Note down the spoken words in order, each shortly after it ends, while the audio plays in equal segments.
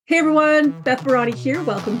Hey everyone, Beth Barati here.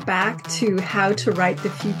 Welcome back to How to Write the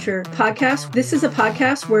Future podcast. This is a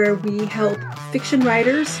podcast where we help fiction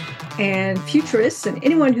writers and futurists and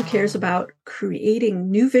anyone who cares about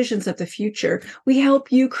creating new visions of the future. We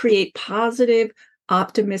help you create positive,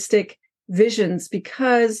 optimistic visions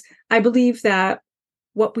because I believe that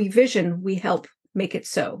what we vision, we help make it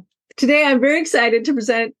so. Today, I'm very excited to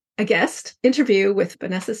present a guest interview with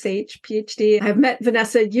Vanessa Sage, PhD. I've met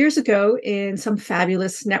Vanessa years ago in some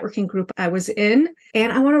fabulous networking group I was in,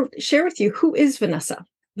 and I want to share with you who is Vanessa.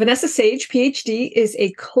 Vanessa Sage, PhD, is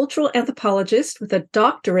a cultural anthropologist with a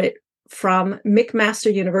doctorate from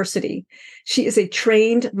McMaster University. She is a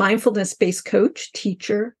trained mindfulness-based coach,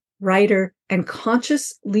 teacher, writer, and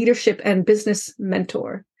conscious leadership and business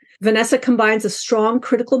mentor. Vanessa combines a strong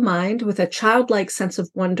critical mind with a childlike sense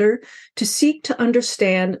of wonder to seek to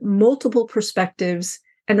understand multiple perspectives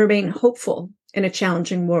and remain hopeful in a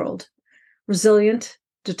challenging world. Resilient,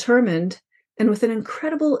 determined, and with an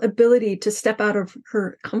incredible ability to step out of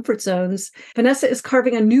her comfort zones, Vanessa is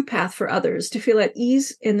carving a new path for others to feel at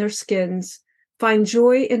ease in their skins, find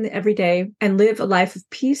joy in the everyday, and live a life of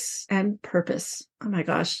peace and purpose. Oh my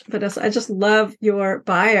gosh, Vanessa, I just love your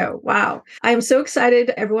bio. Wow. I am so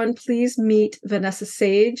excited. Everyone, please meet Vanessa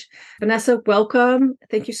Sage. Vanessa, welcome.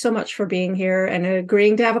 Thank you so much for being here and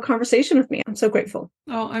agreeing to have a conversation with me. I'm so grateful.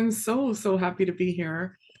 Oh, I'm so happy to be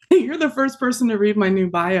here. You're the first person to read my new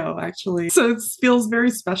bio, actually. So it feels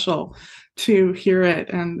very special to hear it,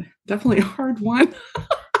 and definitely a hard one.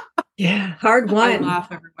 Yeah, hard one. I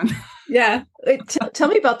laugh, everyone. Yeah. Tell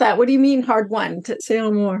me about that. What do you mean hard one? Say a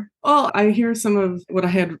little more. Well, I hear some of what I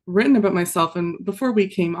had written about myself. And before we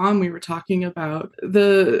came on, we were talking about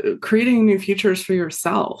the creating new futures for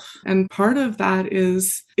yourself. And part of that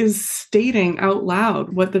is stating out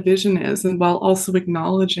loud what the vision is, and while also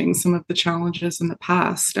acknowledging some of the challenges in the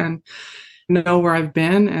past and know where I've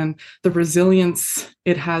been and the resilience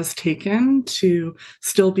it has taken to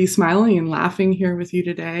still be smiling and laughing here with you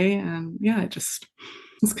today. And yeah, it's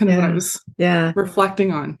kind of what I was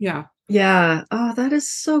reflecting on. Yeah. Yeah. Oh, that is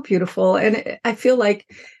so beautiful. And I feel like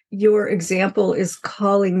your example is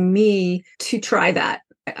calling me to try that.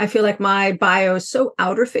 I feel like my bio is so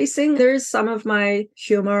outer facing. There's some of my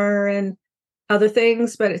humor and other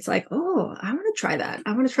things, but it's like, oh, I want to try that.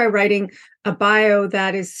 I want to try writing a bio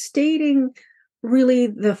that is stating really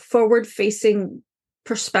the forward facing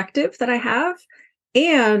perspective that I have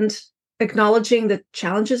and acknowledging the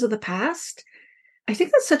challenges of the past. I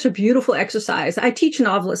think that's such a beautiful exercise. I teach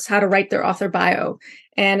novelists how to write their author bio.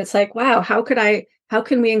 And it's like, wow, how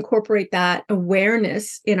can we incorporate that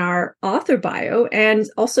awareness in our author bio and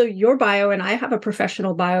also your bio? And I have a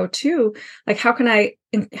professional bio too. Like, how can I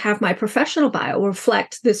have my professional bio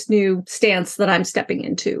reflect this new stance that I'm stepping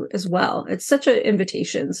into as well? It's such an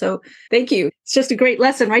invitation. So thank you. It's just a great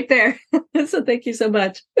lesson right there. So thank you so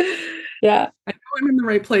much. Yeah. I know I'm in the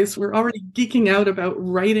right place. We're already geeking out about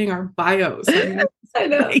writing our bios. I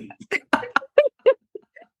know.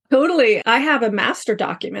 Totally. I have a master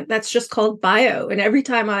document that's just called bio. And every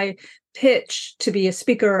time I pitch to be a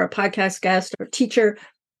speaker or a podcast guest or teacher,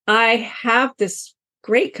 I have this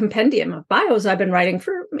great compendium of bios I've been writing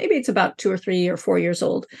for maybe it's about 2 or 3 or 4 years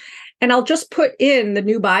old. And I'll just put in the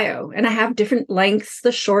new bio and I have different lengths,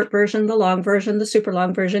 the short version, the long version, the super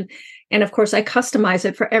long version. And of course, I customize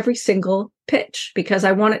it for every single pitch because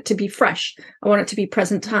I want it to be fresh. I want it to be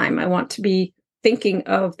present time. I want to be thinking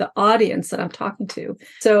of the audience that I'm talking to.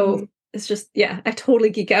 So it's just, I totally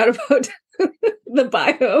geek out about the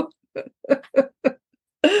bio.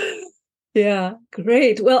 Yeah,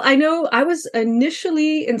 great. Well, I know I was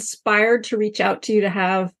initially inspired to reach out to you to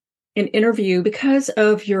have an interview because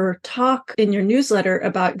of your talk in your newsletter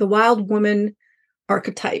about the wild woman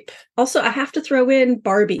archetype. Also, I have to throw in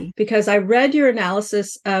Barbie because I read your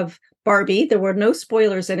analysis of Barbie. There were no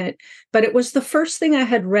spoilers in it, but it was the first thing I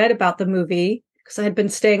had read about the movie because I had been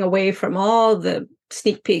staying away from all the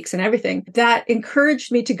sneak peeks and everything that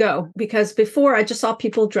encouraged me to go, because before I just saw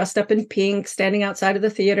people dressed up in pink standing outside of the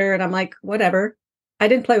theater. And I'm like, whatever. I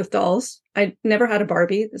didn't play with dolls. I never had a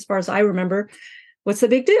Barbie as far as I remember. What's the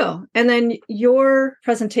big deal? And then your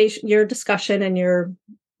presentation, your discussion and your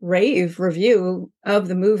rave review of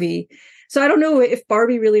the movie. So I don't know if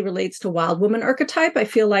Barbie really relates to wild woman archetype. I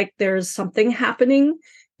feel like there's something happening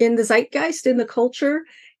in the zeitgeist, in the culture.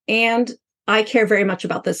 And I care very much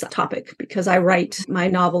about this topic because my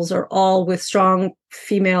novels are all with strong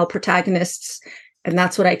female protagonists. And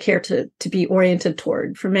that's what I care to be oriented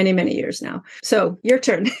toward for many, many years now. So your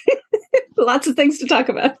turn. Lots of things to talk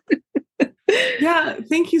about. Yeah,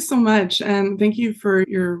 thank you so much. And thank you for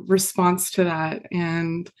your response to that.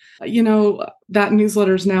 And, that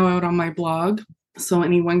newsletter is now out on my blog. so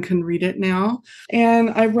anyone can read it now. And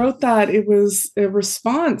I wrote that it was a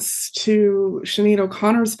response to Sinead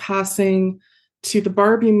O'Connor's passing, to the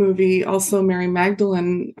Barbie movie, also Mary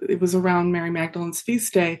Magdalene. It was around Mary Magdalene's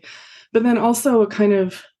feast day, but then also a kind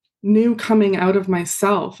of new coming out of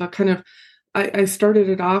myself, a kind of I started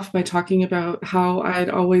it off by talking about how I'd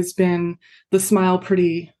always been the smile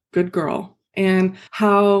pretty good girl, and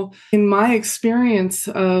how in my experience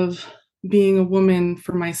of being a woman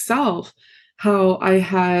for myself, how I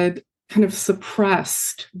had kind of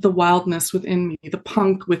suppressed the wildness within me, the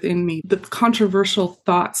punk within me, the controversial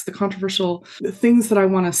thoughts, the controversial things that I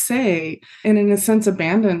want to say, and in a sense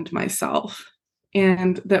abandoned myself.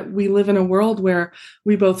 And that we live in a world where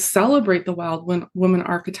we both celebrate the wild woman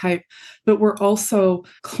archetype, but we're also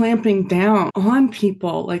clamping down on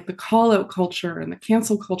people, like the call out culture and the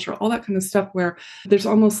cancel culture, all that kind of stuff, where there's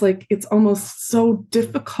almost like it's almost so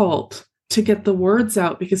difficult to get the words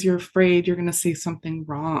out because you're afraid you're going to say something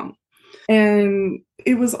wrong. And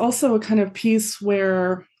it was also a kind of piece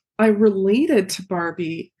where I related to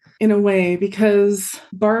Barbie in a way, because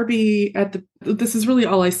Barbie this is really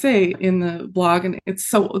all I say in the blog, and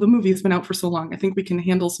the movie has been out for so long, I think we can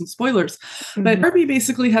handle some spoilers. Mm-hmm. But Barbie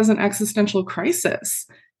basically has an existential crisis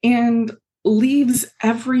and leaves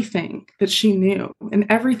everything that she knew and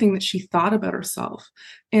everything that she thought about herself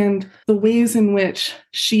and the ways in which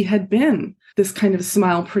she had been this kind of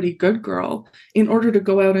smile pretty good girl in order to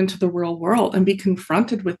go out into the real world and be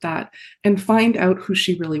confronted with that and find out who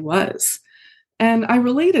she really was. And I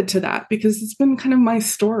related to that because it's been kind of my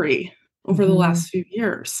story over the last few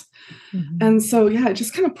years. Mm-hmm. And so, yeah, it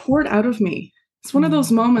just kind of poured out of me. It's one of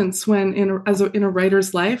those moments when in a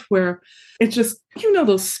writer's life where it's just,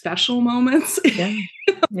 those special moments. Yeah.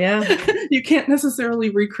 Yeah. You can't necessarily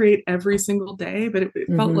recreate every single day, but it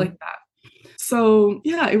felt like that. So,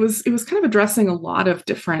 yeah, it was kind of addressing a lot of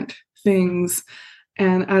different things,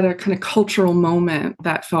 and at a kind of cultural moment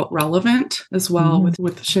that felt relevant as well,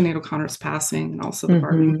 with Sinead O'Connor's passing and also the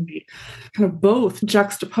Barbie movie, kind of both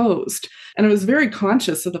juxtaposed. And I was very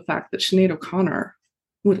conscious of the fact that Sinead O'Connor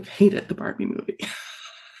would have hated the Barbie movie.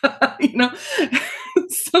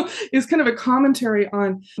 So it was kind of a commentary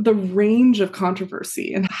on the range of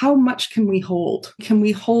controversy and how much can we hold? Can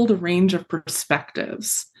we hold a range of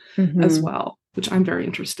perspectives as well, which I'm very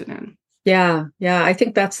interested in. Yeah. Yeah. I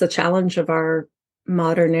think that's the challenge of our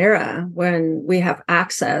modern era, when we have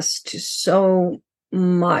access to so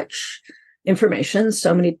much information,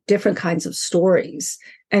 so many different kinds of stories,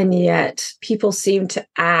 and yet people seem to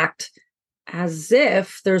act as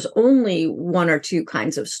if there's only one or two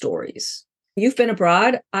kinds of stories. You've been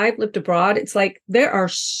abroad, I've lived abroad. It's like there are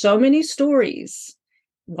so many stories.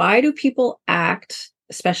 Why do people act,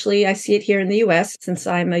 especially I see it here in the US, since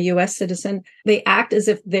I'm a US citizen, they act as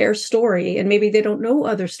if their story, and maybe they don't know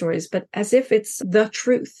other stories, but as if it's the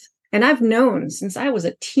truth. And I've known since I was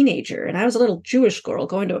a teenager, and I was a little Jewish girl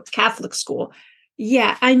going to a Catholic school.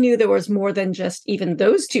 Yeah, I knew there was more than just even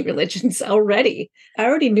those two religions already. I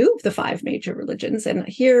already knew of the 5 major religions. And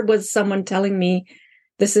here was someone telling me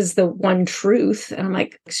this is the one truth. And I'm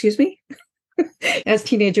like, excuse me? As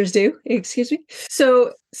teenagers do, excuse me.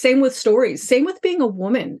 So same with stories, same with being a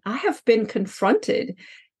woman. I have been confronted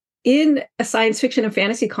in a science fiction and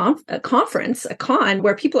fantasy conference, a con,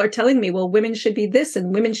 where people are telling me, well, women should be this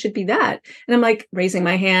and women should be that. And I'm like, raising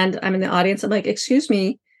my hand, I'm in the audience. I'm like, excuse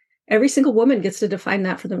me, every single woman gets to define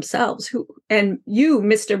that for themselves. And you,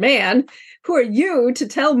 Mr. Man, who are you to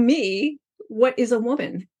tell me what is a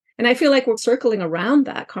woman? And I feel like we're circling around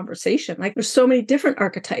that conversation. Like there's so many different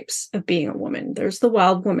archetypes of being a woman. There's the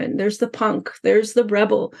wild woman, there's the punk, there's the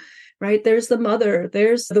rebel, right? There's the mother,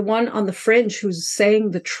 there's the one on the fringe who's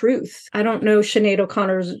saying the truth. I don't know Sinead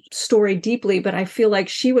O'Connor's story deeply, but I feel like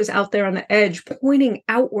she was out there on the edge, pointing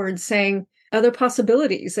outward, saying other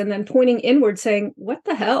possibilities, and then pointing inward, saying, what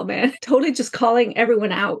the hell, man? Totally just calling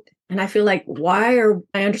everyone out. And I feel like I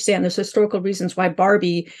understand there's historical reasons why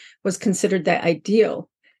Barbie was considered the ideal.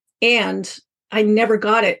 And I never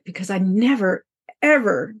got it because I never,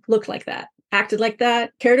 ever looked like that, acted like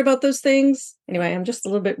that, cared about those things. Anyway, I'm just a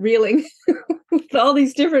little bit reeling with all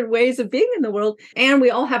these different ways of being in the world. And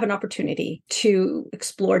we all have an opportunity to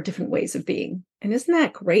explore different ways of being. And isn't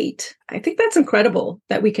that great? I think that's incredible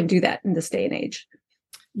that we can do that in this day and age.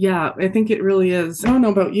 Yeah, I think it really is. I don't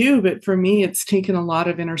know about you, but for me, it's taken a lot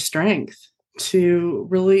of inner strength to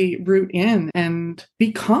really root in and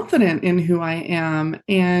be confident in who I am.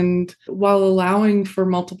 And while allowing for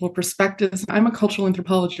multiple perspectives, I'm a cultural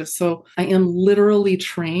anthropologist, so I am literally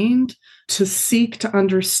trained to seek to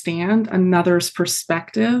understand another's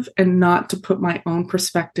perspective and not to put my own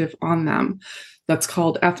perspective on them. that's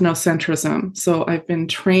called ethnocentrism. So I've been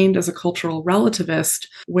trained as a cultural relativist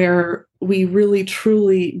where we really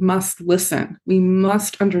truly must listen. We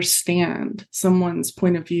must understand someone's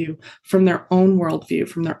point of view from their own worldview,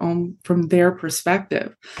 from their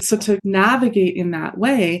perspective. So to navigate in that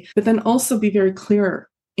way, but then also be very clear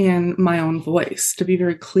in my own voice, to be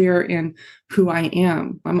very clear in who I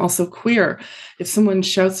am. I'm also queer. If someone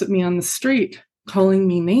shouts at me on the street, calling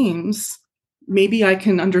me names, maybe I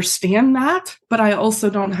can understand that, but I also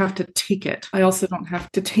don't have to take it. I also don't have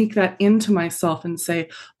to take that into myself and say,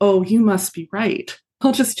 oh, you must be right.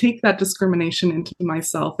 I'll just take that discrimination into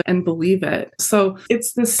myself and believe it. So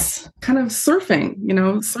it's this kind of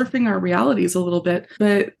surfing our realities a little bit,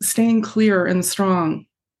 but staying clear and strong.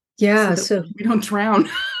 Yeah. So we don't drown.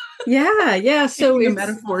 Yeah. So it's a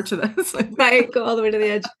metaphor to this. Right. Go all the way to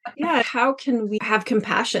the edge. Yeah. How can we have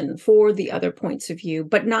compassion for the other points of view,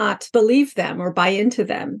 but not believe them or buy into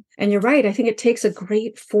them? And you're right. I think it takes a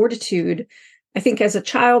great fortitude. I think as a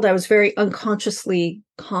child, I was very unconsciously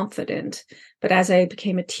confident. But as I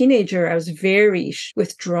became a teenager, I was very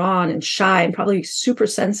withdrawn and shy and probably super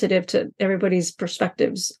sensitive to everybody's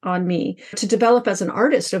perspectives on me. To develop as an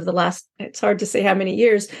artist over the last, it's hard to say how many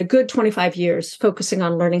years, a good 25 years, focusing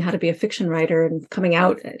on learning how to be a fiction writer and coming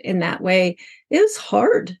out in that way, it was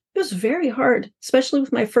hard. It was very hard, especially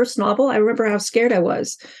with my first novel. I remember how scared I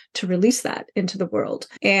was to release that into the world.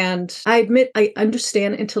 And I admit I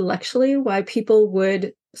understand intellectually why people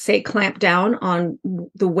would say clamp down on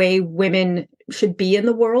the way women should be in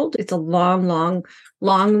the world. It's a long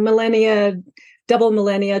millennia, double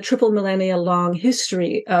millennia, triple millennia long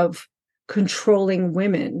history of controlling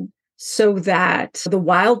women so that the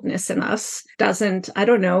wildness in us doesn't,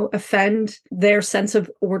 offend their sense of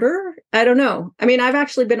order. I don't know. I mean, I've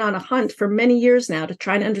actually been on a hunt for many years now to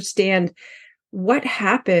try and understand what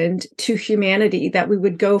happened to humanity that we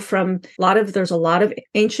would go from there's a lot of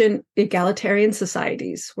ancient egalitarian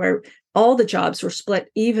societies where all the jobs were split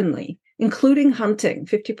evenly, including hunting.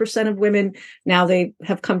 50% of women now they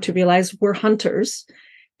have come to realize we're hunters.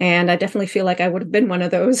 And I definitely feel like I would have been one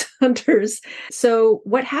of those hunters. So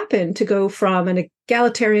what happened to go from an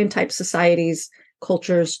egalitarian type societies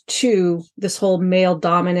cultures to this whole male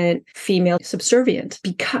dominant, female subservient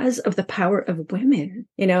because of the power of women,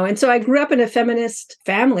 And so I grew up in a feminist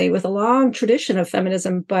family with a long tradition of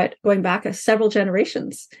feminism, but going back several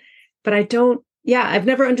generations. But I've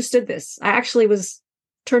never understood this. I actually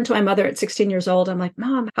turned to my mother at 16 years old. I'm like,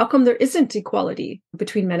 Mom, how come there isn't equality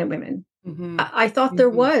between men and women? Mm-hmm. I thought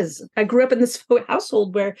there was. I grew up in this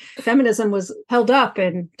household where feminism was held up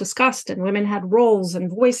and discussed and women had roles and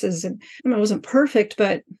voices. And it wasn't perfect,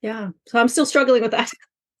 but yeah. So I'm still struggling with that.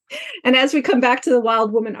 And as we come back to the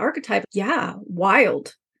wild woman archetype,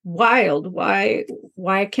 wild. Why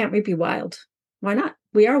can't we be wild? Why not?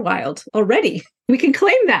 We are wild already. We can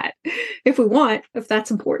claim that if we want, if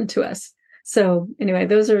that's important to us. So anyway,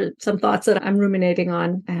 those are some thoughts that I'm ruminating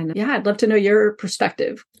on. And I'd love to know your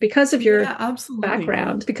perspective because of your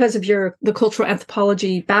background, because of the cultural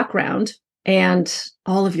anthropology background and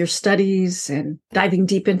all of your studies and diving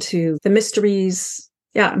deep into the mysteries.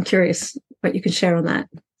 Yeah, I'm curious what you can share on that.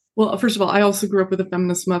 Well, first of all, I also grew up with a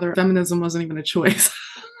feminist mother. Feminism wasn't even a choice.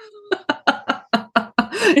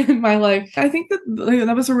 In my life. I think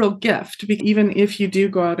that was a real gift, because even if you do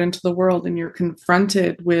go out into the world and you're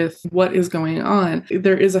confronted with what is going on,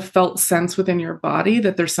 there is a felt sense within your body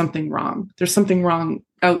that there's something wrong. There's something wrong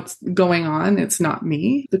going on. It's not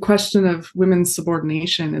me. The question of women's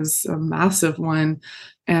subordination is a massive one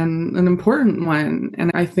and an important one.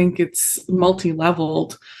 And I think it's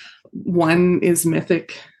multi-leveled. One is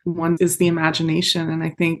mythic. One is the imagination. And I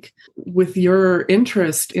think with your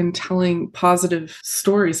interest in telling positive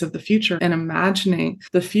stories of the future and imagining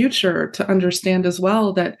the future, to understand as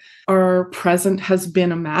well that our present has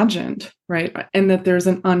been imagined, right? And that there's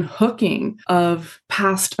an unhooking of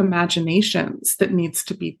past imaginations that needs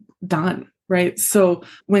to be done, right? So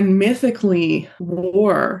when mythically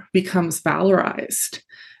war becomes valorized,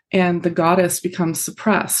 and the goddess becomes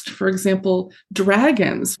suppressed. For example,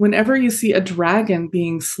 dragons. Whenever you see a dragon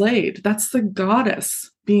being slayed, that's the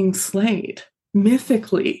goddess being slayed.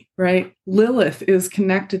 Mythically, right? Lilith is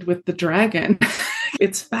connected with the dragon.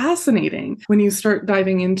 It's fascinating when you start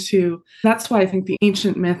diving into. That's why I think the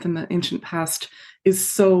ancient myth and the ancient past is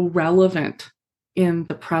so relevant in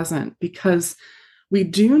the present, because we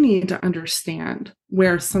do need to understand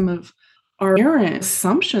where some of our errant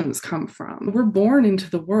assumptions come from. We're born into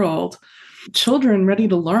the world, children ready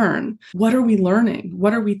to learn. What are we learning?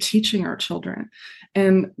 What are we teaching our children?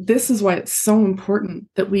 And this is why it's so important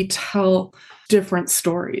that we tell different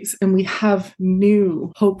stories and we have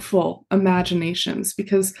new, hopeful imaginations,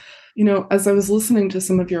 because as I was listening to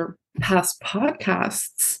some of your past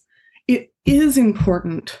podcasts, it is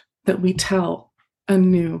important that we tell a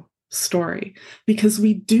new story because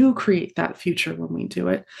we do create that future when we do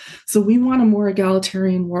it. So we want a more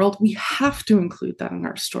egalitarian world. We have to include that in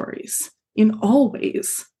our stories in all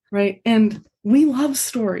ways, right? And we love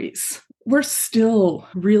stories. We're still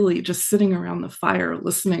really just sitting around the fire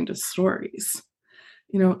listening to stories.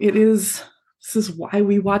 This is why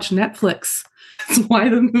we watch Netflix. It's why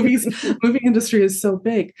the movie industry is so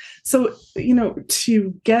big. So,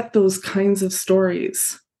 to get those kinds of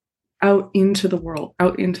stories out into the world,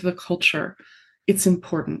 out into the culture, it's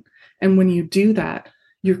important. And when you do that,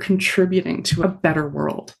 you're contributing to a better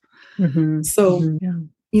world. Mm-hmm. So,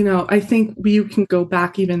 yeah. I think we can go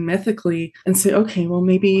back even mythically and say, okay, well,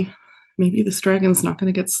 maybe this dragon's not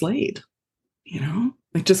going to get slayed,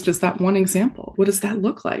 like just as that one example. What does that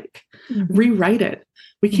look like? Mm-hmm. Rewrite it.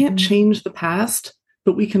 We can't change the past,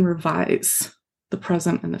 but we can revise the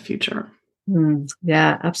present and the future.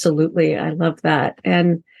 Yeah, absolutely. I love that.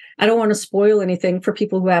 And I don't want to spoil anything for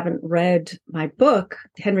people who haven't read my book,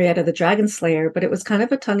 Henrietta the Dragon Slayer, but it was kind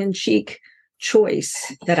of a tongue-in-cheek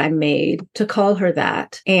choice that I made to call her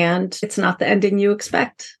that. And it's not the ending you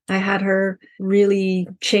expect. I had her really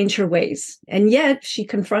change her ways. And yet she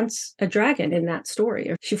confronts a dragon in that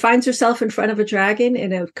story. She finds herself in front of a dragon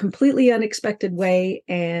in a completely unexpected way.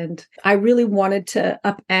 And I really wanted to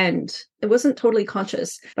upend. It wasn't totally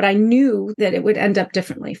conscious, but I knew that it would end up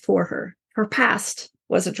differently for her. Her past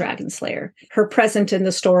was a dragon slayer. Her present in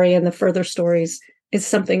the story and the further stories is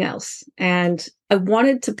something else. And I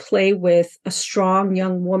wanted to play with a strong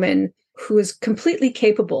young woman who is completely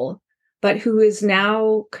capable, but who is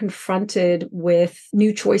now confronted with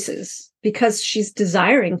new choices because she's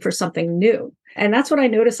desiring for something new. And that's what I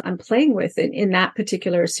notice I'm playing with in that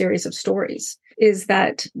particular series of stories, is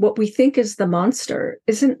that what we think is the monster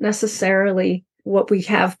isn't necessarily what we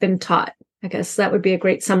have been taught. I guess that would be a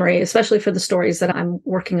great summary, especially for the stories that I'm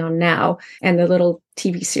working on now and the little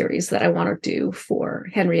TV series that I want to do for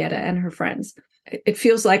Henrietta and her friends. It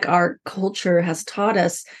feels like our culture has taught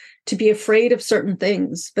us to be afraid of certain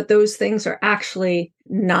things, but those things are actually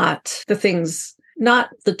not the things, not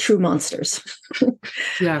the true monsters.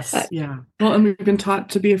 Yes. Yeah. Well, and we've been taught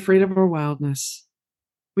to be afraid of our wildness.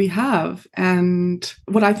 We have. And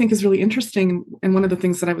what I think is really interesting, and one of the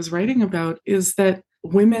things that I was writing about, is that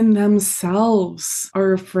women themselves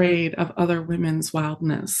are afraid of other women's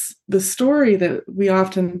wildness. The story that we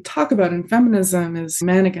often talk about in feminism is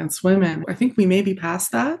men against women. I think we may be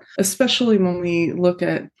past that, especially when we look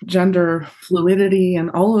at gender fluidity and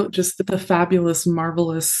all of just the fabulous,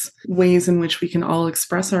 marvelous ways in which we can all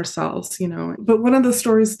express ourselves, But one of the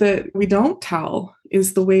stories that we don't tell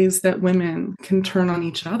is the ways that women can turn on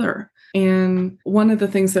each other. And one of the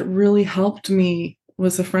things that really helped me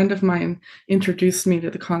was a friend of mine introduced me to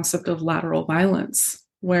the concept of lateral violence,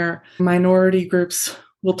 where minority groups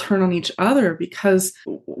will turn on each other because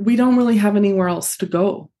we don't really have anywhere else to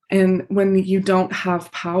go. And when you don't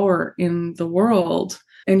have power in the world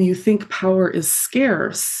and you think power is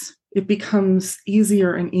scarce, it becomes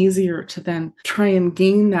easier and easier to then try and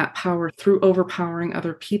gain that power through overpowering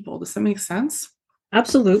other people. Does that make sense?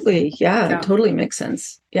 Absolutely. Yeah, it totally makes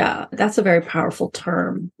sense. Yeah, that's a very powerful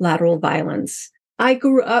term, lateral violence. I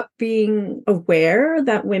grew up being aware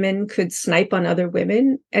that women could snipe on other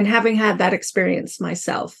women and having had that experience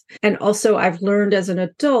myself. And also I've learned as an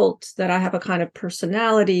adult that I have a kind of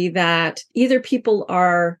personality that either people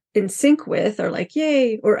are in sync with or like,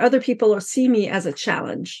 yay, or other people see me as a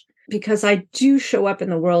challenge. Because I do show up in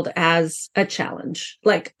the world as a challenge.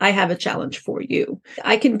 Like, I have a challenge for you.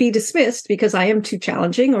 I can be dismissed because I am too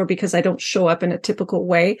challenging or because I don't show up in a typical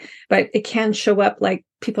way, but it can show up like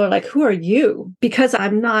people are like, who are you? Because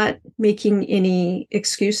I'm not making any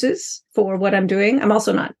excuses for what I'm doing. I'm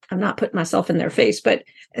not putting myself in their face, but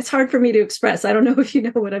it's hard for me to express. I don't know if you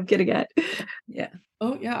know what I'm getting at. Yeah.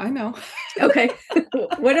 Oh, yeah, I know. Okay.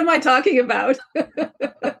 What am I talking about?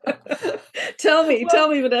 Tell me,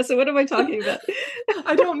 Vanessa, what am I talking about?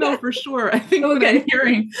 I don't know for sure. I think what I'm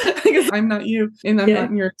hearing, because I'm not you and I'm not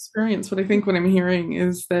in your experience, what I think what I'm hearing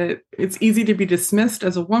is that it's easy to be dismissed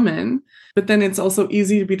as a woman, but then it's also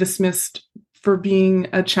easy to be dismissed for being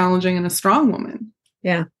a challenging and a strong woman.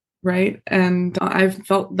 Yeah. Right. And I've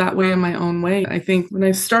felt that way in my own way. I think when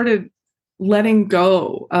I started letting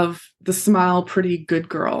go of the smile, pretty good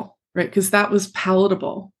girl, right? Because that was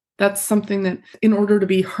palatable. That's something that in order to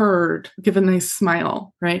be heard, give a nice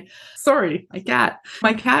smile, right? Sorry, my cat.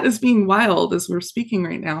 My cat is being wild as we're speaking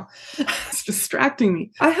right now. It's distracting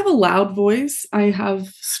me. I have a loud voice. I have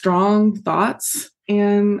strong thoughts.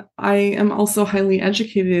 And I am also highly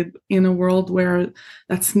educated in a world where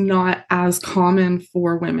that's not as common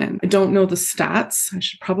for women. I don't know the stats. I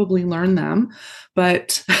should probably learn them.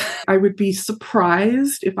 But I would be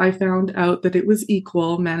surprised if I found out that it was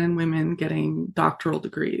equal, men and women getting doctoral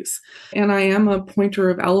degrees. And I am a pointer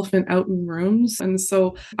of elephant out in rooms. And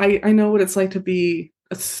so I know what it's like to be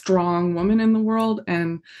a strong woman in the world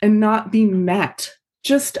and not be met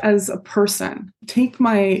just as a person. Take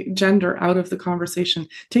my gender out of the conversation.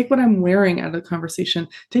 Take what I'm wearing out of the conversation.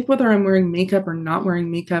 Take whether I'm wearing makeup or not wearing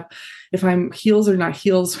makeup. If I'm heels or not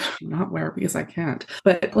heels, not wear because I can't.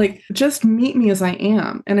 But like, just meet me as I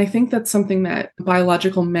am. And I think that's something that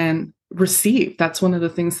biological men receive. That's one of the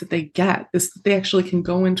things that they get, is that they actually can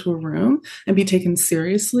go into a room and be taken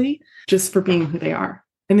seriously just for being who they are.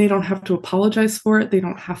 And they don't have to apologize for it. They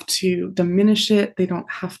don't have to diminish it. They don't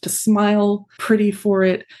have to smile pretty for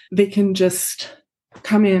it. They can just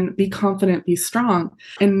come in, be confident, be strong,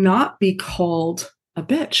 and not be called a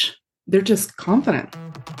bitch. They're just confident.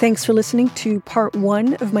 Thanks for listening to part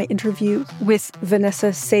 1 of my interview with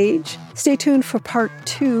Vanessa Sage. Stay tuned for part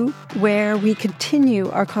 2, where we continue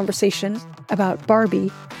our conversation about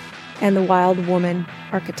Barbie and the wild woman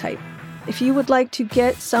archetype. If you would like to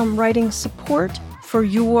get some writing support for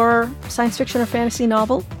your science fiction or fantasy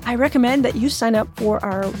novel, I recommend that you sign up for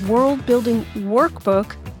our world building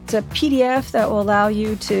workbook. It's a PDF that will allow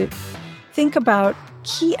you to think about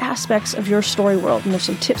key aspects of your story world. And there's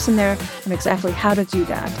some tips in there on exactly how to do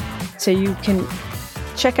that. So you can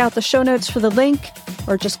check out the show notes for the link,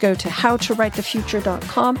 or just go to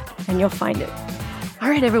howtowritethefuture.com and you'll find it. All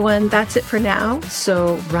right, everyone, that's it for now.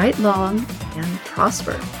 So write long and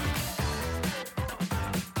prosper.